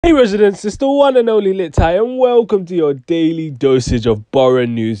Hey residents, it's the one and only Lit Ty, and welcome to your daily dosage of Borough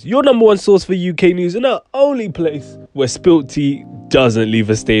news, your number one source for UK news and the only place where spilt tea doesn't leave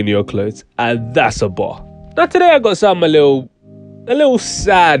a stain on your clothes, and that's a bar. Now today I got something a little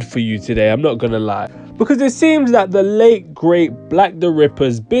sad for you today, I'm not gonna lie, because it seems that the late great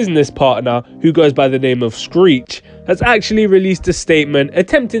BlackTheRipper's business partner, who goes by the name of Screech, has actually released a statement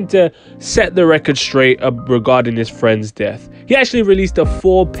attempting to set the record straight regarding his friend's death. He actually released a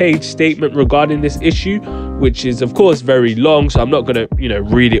 4-page statement regarding this issue, which is of course very long, so I'm not gonna,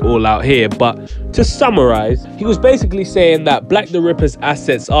 read it all out here. But to summarize, he was basically saying that BlackTheRipper's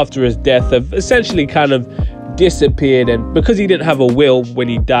assets after his death have essentially kind of disappeared, and because he didn't have a will when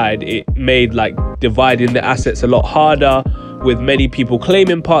he died, it made dividing the assets a lot harder, with many people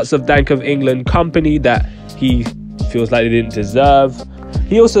claiming parts of Dank of England company that he feels like they didn't deserve.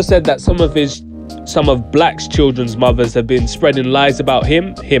 He also said that some of Black's children's mothers have been spreading lies about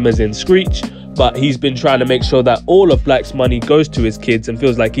him as in Screech, but he's been trying to make sure that all of Black's money goes to his kids and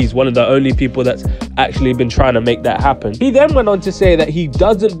feels like he's one of the only people that's actually been trying to make that happen. He then went on to say that he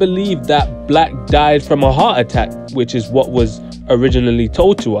doesn't believe that Black died from a heart attack, which is what was originally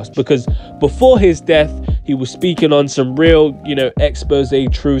told to us, because before his death he was speaking on some real expose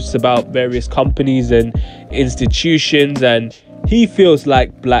truths about various companies and institutions, and he feels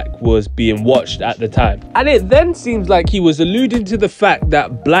like Black was being watched at the time. And it then seems like he was alluding to the fact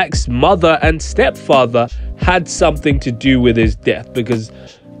that Black's mother and stepfather had something to do with his death, because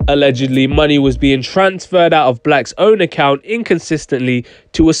allegedly money was being transferred out of Black's own account inconsistently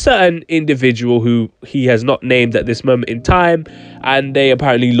to a certain individual who he has not named at this moment in time, and they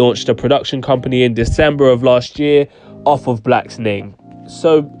apparently launched a production company in December of last year off of Black's name.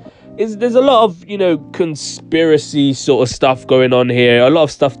 So there's a lot of conspiracy sort of stuff going on here, a lot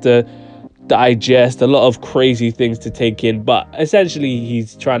of stuff to digest, a lot of crazy things to take in, but essentially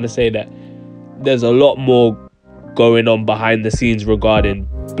he's trying to say that there's a lot more going on behind the scenes regarding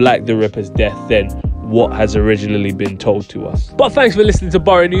BlackTheRipper's death than what has originally been told to us. But thanks for listening to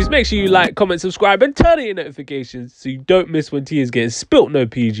Borough News. Make sure you like, comment, subscribe and turn on your notifications so you don't miss when tea is getting spilt no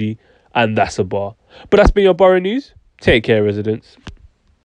PG, and that's a bar. But that's been your Borough News. Take care, residents.